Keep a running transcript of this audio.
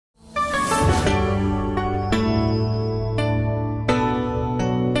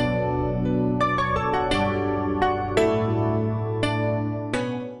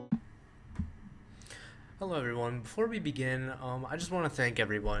before we begin, I just want to thank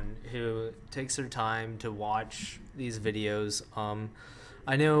everyone who takes their time to watch these videos.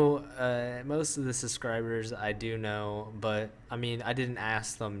 I know most of the subscribers I do know, but I mean, I didn't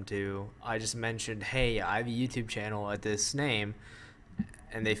ask them to. I just mentioned, hey, I have a YouTube channel at this name,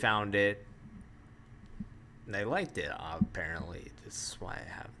 and they found it. And they liked it, apparently. This is why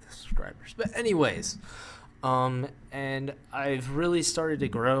I have the subscribers. But anyways, and I've really started to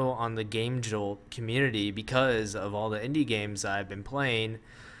grow on the Game Jolt community because of all the indie games I've been playing,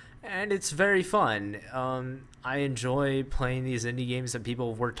 and it's very fun. I enjoy playing these indie games that people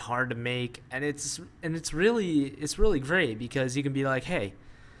have worked hard to make, and it's really great because you can be like, hey,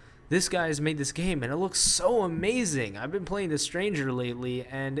 this guy's made this game and it looks so amazing. I've been playing The Stranger lately,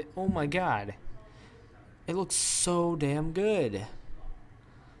 and oh my god, it looks so damn good.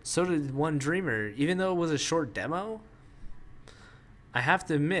 So did One Dreamer. Even though it was a short demo, I have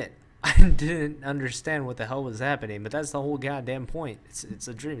to admit, I didn't understand what the hell was happening, but that's the whole goddamn point. It's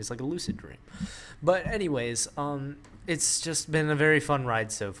a dream. It's like a lucid dream. But anyways, it's just been a very fun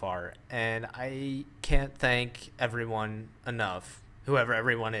ride so far, and I can't thank everyone enough, whoever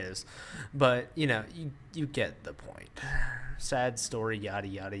everyone is. But, you know, you get the point. Sad story, yada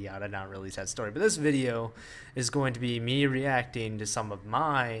yada yada. Not really sad story, but this video is going to be me reacting to some of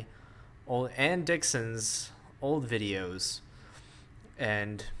my old and Dixon's old videos,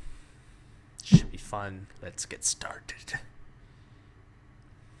 and it should be fun. Let's get started.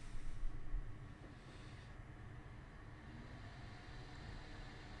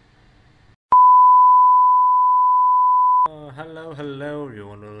 Hello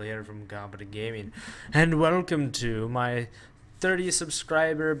everyone, Will here from Competent Gaming, and welcome to my 30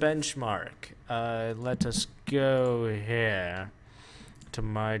 subscriber benchmark. Let us go here to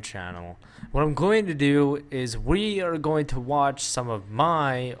my channel. What I'm going to do is we are going to watch some of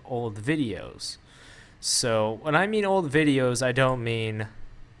my old videos. So when I mean old videos, I don't mean,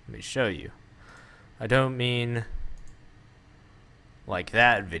 let me show you, I don't mean like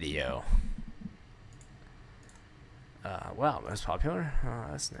that video. Wow, that's popular. Oh,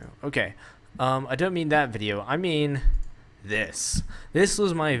 that's new. Okay, I don't mean that video. I mean this. This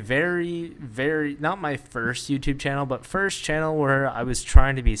was my very, not my first YouTube channel, but first channel where I was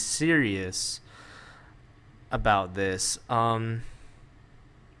trying to be serious about this.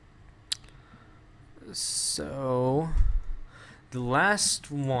 So the last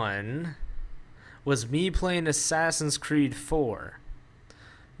one was me playing Assassin's Creed 4.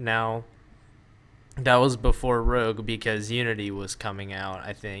 Now, that was before Rogue because Unity was coming out,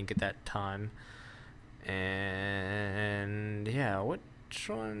 I think, at that time. And yeah, which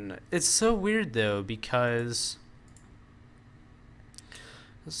one? It's so weird though because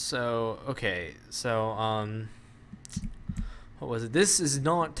okay, so what was it? This is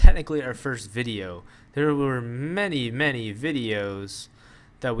not technically our first video. There were many videos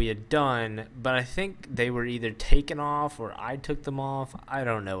that we had done, but I think they were either taken off or I took them off. I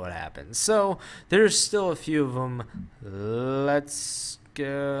don't know what happened. So there's still a few of them. Let's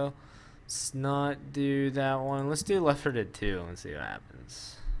go. Let's not do that one. Let's do Left 4 Dead 2 and see what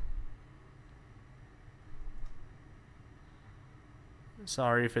happens.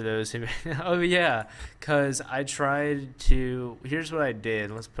 Sorry for those who oh yeah, because I tried to, here's what I did.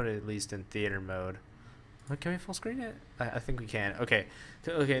 Let's put it at least in theater mode. Can we full screen it? I think we can. Okay,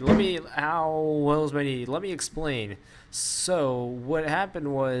 let me, let me explain. So what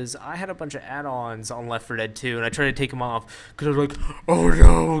happened was I had a bunch of add-ons on Left 4 Dead 2, and I tried to take them off because I was like, oh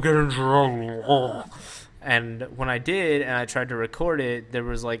no, we'll get in trouble. Oh. And when I did, and I tried to record it, there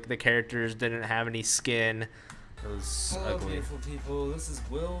was like the characters didn't have any skin. It was Hello, ugly. beautiful people. This is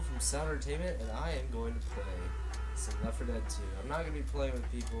Will from Sound Entertainment, and I am going to play some Left 4 Dead 2. I'm not going to be playing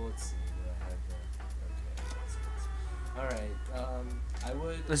with people. Let's see what I have there. Alright, I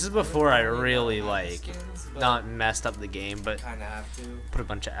would... This is before I really, like, skins, not messed up the game, but kind of have to. put a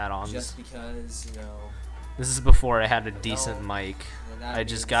bunch of add-ons. Just because, you know... This is before I had a decent mic. I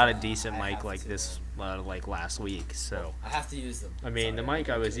just means, got a decent I mic have like to, this, like last week, so... I have to use them. I mean, the mic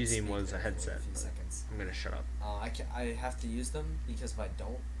I was can using speak was a there for headset. few seconds. I'm gonna shut up. I have to use them because if I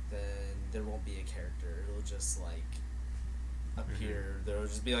don't, then there won't be a character. It'll just, like, appear. There'll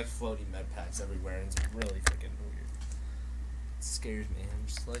just be, like, floating med packs everywhere, and it's really freaking weird. It scares me. I'm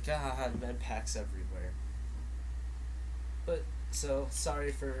just like, med packs everywhere. But, so,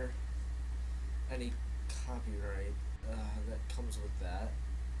 sorry for any copyright that comes with that.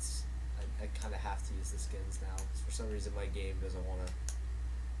 I kind of have to use the skins now, because for some reason my game doesn't want to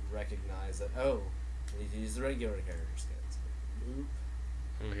recognize that, oh, I need to use the regular character skins. Oop.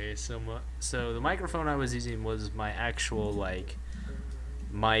 Okay, so the microphone I was using was my actual, like,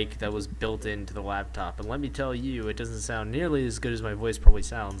 mic that was built into the laptop, and let me tell you, it doesn't sound nearly as good as my voice probably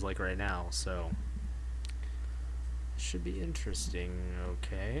sounds like right now, so should be interesting.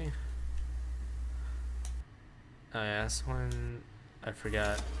 Okay. Oh yeah, this one I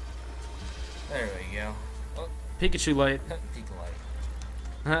forgot. There we go. Oh. Pikachu light. Pikachu light.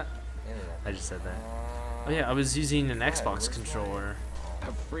 Huh. I just said that. Oh yeah, I was using an Xbox controller.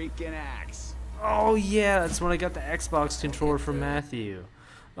 A freaking axe. Oh yeah, that's when I got the Xbox controller from Matthew.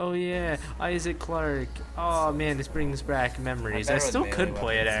 Oh yeah, Isaac Clarke. Oh man, this brings back memories. I still could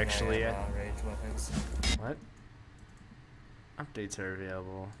play it actually. What? Updates are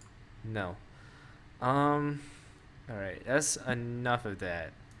available. No. Alright, that's enough of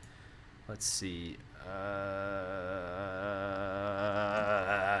that. Let's see.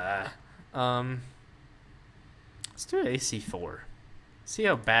 Let's do AC4. See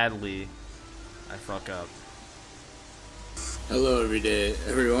how badly I fuck up. Hello,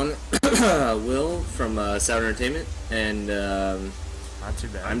 everyone. Will from Sound Entertainment, and Not too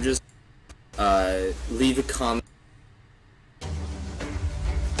bad. I'm just leave a comment.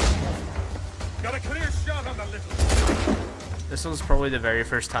 Got a clear shot on the little. This was probably the very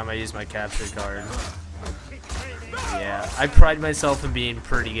first time I used my capture card. Yeah, I pride myself in being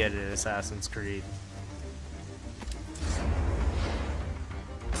pretty good at Assassin's Creed.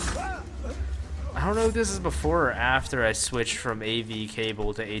 I don't know if this is before or after I switched from AV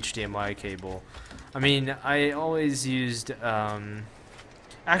cable to HDMI cable. I mean, I always used,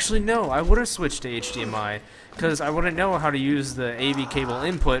 actually no, I would have switched to HDMI, because I wouldn't know how to use the AV cable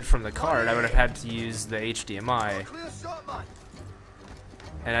input from the card. I would have had to use the HDMI.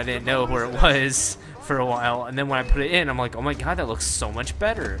 And I didn't know where it was for a while, and then when I put it in, I'm like, oh my god, that looks so much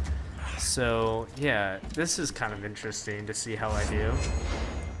better. So, yeah, this is kind of interesting to see how I do.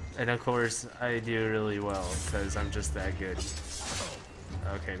 And of course, I do really well, because I'm just that good.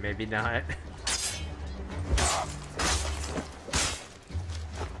 Okay, maybe not.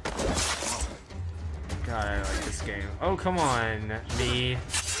 God, I like this game. Oh, come on, me.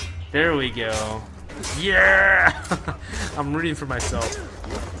 There we go. Yeah! I'm rooting for myself.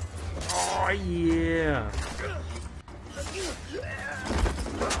 Oh, yeah!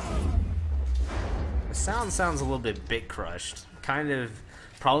 The sounds a little bit crushed. Kind of,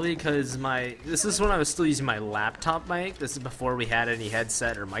 probably because this is when I was still using my laptop mic. This is before we had any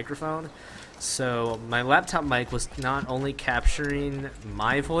headset or microphone. So my laptop mic was not only capturing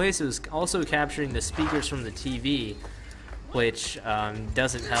my voice, it was also capturing the speakers from the TV, which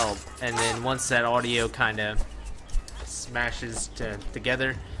doesn't help. And then once that audio kind of smashes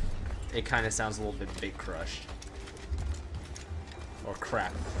together, it kind of sounds a little bit crushed. Or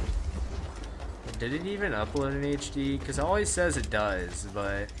crap. Did it even upload in HD? Because it always says it does,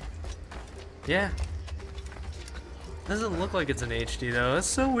 but yeah. Doesn't look like it's in HD though. That's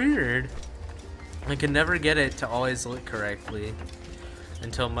so weird. I could never get it to always look correctly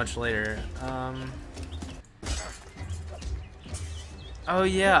until much later. Oh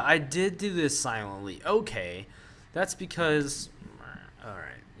yeah, I did do this silently. Okay, that's because. All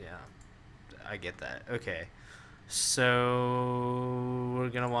right, yeah, I get that. Okay, so we're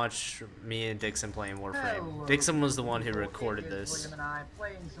gonna watch me and Dixon playing Warframe. Hello, Dixon was the one who recorded William this. and I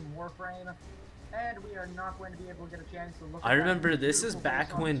playing some Warframe, and we are not going to be able to get a chance to look. I remember this is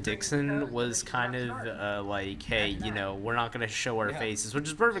back when Dixon was kind of like, hey, you know, we're not going to show our faces, which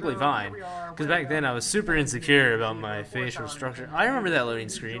is perfectly fine. Because back then I was super insecure about my facial structure. I remember that loading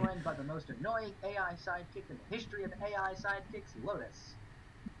screen. Joined by the most annoying AI sidekick in the history of AI sidekicks, Lotus.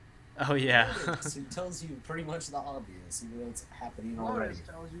 Oh, yeah. So it tells you pretty much the obvious, even though it's happening already. Lotus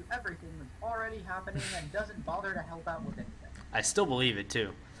tells you everything that's already happening and doesn't bother to help out with anything. I still believe it,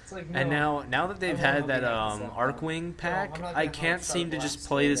 too. Like, And now that they've had that Arcwing pack, I can't seem to just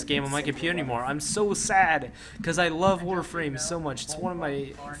play this game on my computer anymore. I'm so sad because I love Warframe so much. It's one of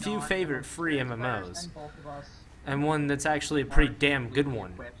my few favorite free MMOs, and one that's actually a pretty damn good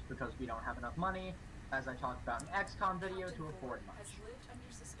one. Because we don't have enough money, as I talked about in XCOM video, to afford much.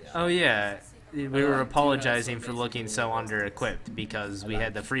 Oh yeah, we were apologizing for looking so under-equipped because we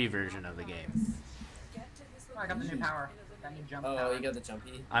had the free version of the game. I got the new power. That new jump Oh, power. you got the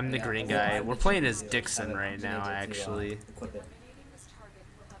jumpy? I'm the green guy. We're playing as Dixon right now, actually. Equip it.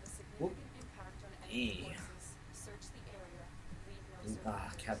 Whoop. E.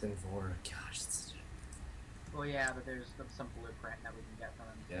 Captain Vor. Gosh. Well, yeah, but there's some blueprint that we can get from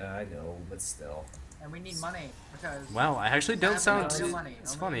him. Yeah, I know, but still. And we need money because. Wow, I actually don't sound. Real money.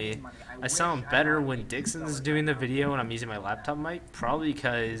 It's Only funny. need money. I sound wish better had when $80 Dixon's doing the video and I'm using my laptop mic. Probably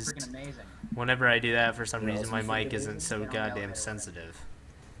because Freaking amazing. whenever I do that, for some What reason, else my is mic freaking isn't so amazing? goddamn sensitive.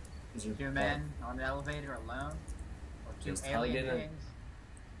 Is your Two men on an elevator alone, or two Just how you alien gonna- beings.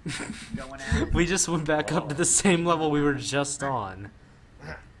 Going at it. We just went back up to the same level we were just on.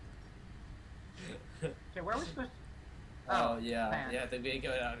 Okay, where are we supposed to... Oh, yeah. man. Yeah, then we go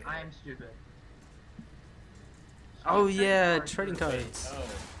down here. I'm stupid. Oh Trading yeah, cards trading group. cards. Oh,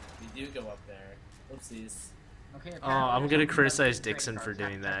 we do go up there. Oopsies. Okay, Oh, I'm gonna apparently criticize trading Dixon cards. for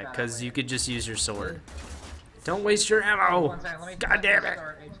doing Check that, out because you later. could just use your sword. Don't waste your ammo! One second, let me God damn it!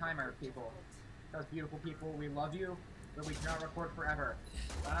 start a timer, people. Those beautiful people, we love you, but we cannot record forever.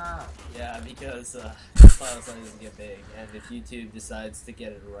 Ah, Yeah, because file size doesn't get big, and if YouTube decides to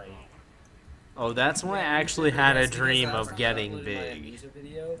get it right. Oh, that's when I Yeah, actually YouTube- had a yes, because dream last of time I getting uploaded my big. Amnesia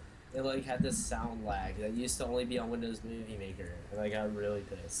video, it like had this sound lag that used to only be on Windows Movie Maker, and I got really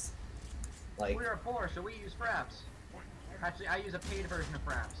pissed. Like, we are poor, so we use Fraps. Actually, I use a paid version of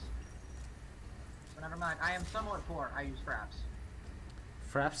Fraps. So never mind, I am somewhat poor, I use Fraps.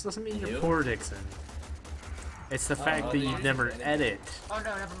 Fraps doesn't mean you're You? poor, Dixon. It's the fact that you you use never Bandicam. edit. Oh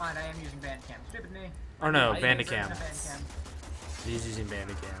no, never mind, I am using Bandcam. Stupid me. Oh no, I use Bandicam. Bandcam. He's using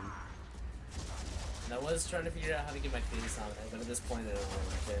Bandicam. I was trying to figure out how to get my face on it, but at this point I don't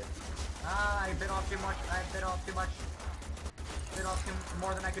really care. Ah, I bit off too much. I bit off too much. Bit off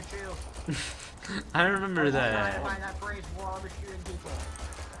more than I could chew. I remember I was trying to that. find that phrase while I was shooting people.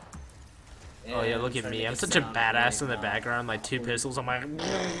 Oh yeah, And look at trying to me. make I'm it such a sound badass in really the background, my two awkward. pistols. I'm like,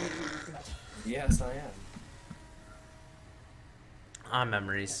 Yes, I am.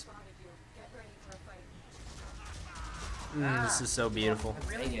 memories. This is so beautiful.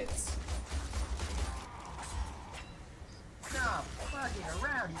 Dang Dang it. Stop fucking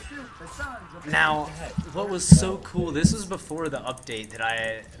around, you stupid sons of Now, what was so cool? This was before the update that I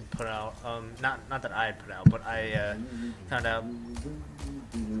had put out. Not that I had put out, but I found out.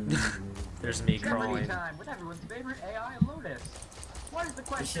 There's me Jeopardy crawling. time with everyone's favorite AI, Lotus. What is the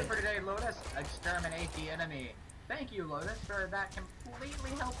question for today, Lotus? Exterminate the enemy. Thank you, Lotus, for that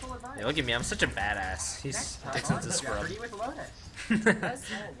completely helpful advice. Yeah, look at me. I'm such a badass. He's Next time Dixon's on a scrub. Jeopardy with Lotus. Press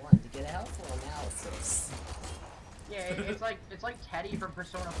L1 to get a helpful analysis. Yeah, it's like Teddy from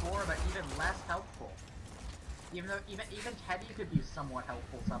Persona 4, but even less helpful. Even though even Teddy could be somewhat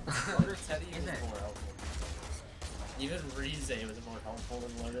helpful sometimes. Lotus Teddy was isn't. more helpful. Even Rize was more helpful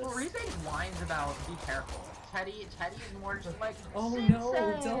than Lotus. Well, Rize whines about be careful. Teddy is more just like Oh "Sensei."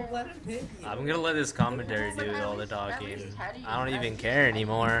 no, don't let him hit you. I'm gonna let this commentary But do at all the least- at talking. least Teddy- I don't at even least care Teddy's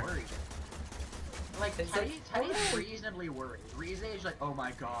anymore. worried. Like It's Teddy's like, reasonably worried. Rize is like, oh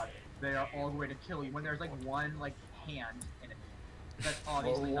my god, they are all going to kill you. When there's like one like hand in it, that's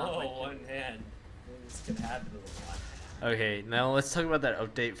obviously not like one hand. This could happen with one hand. Okay, now let's talk about that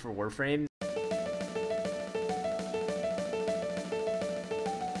update for Warframe.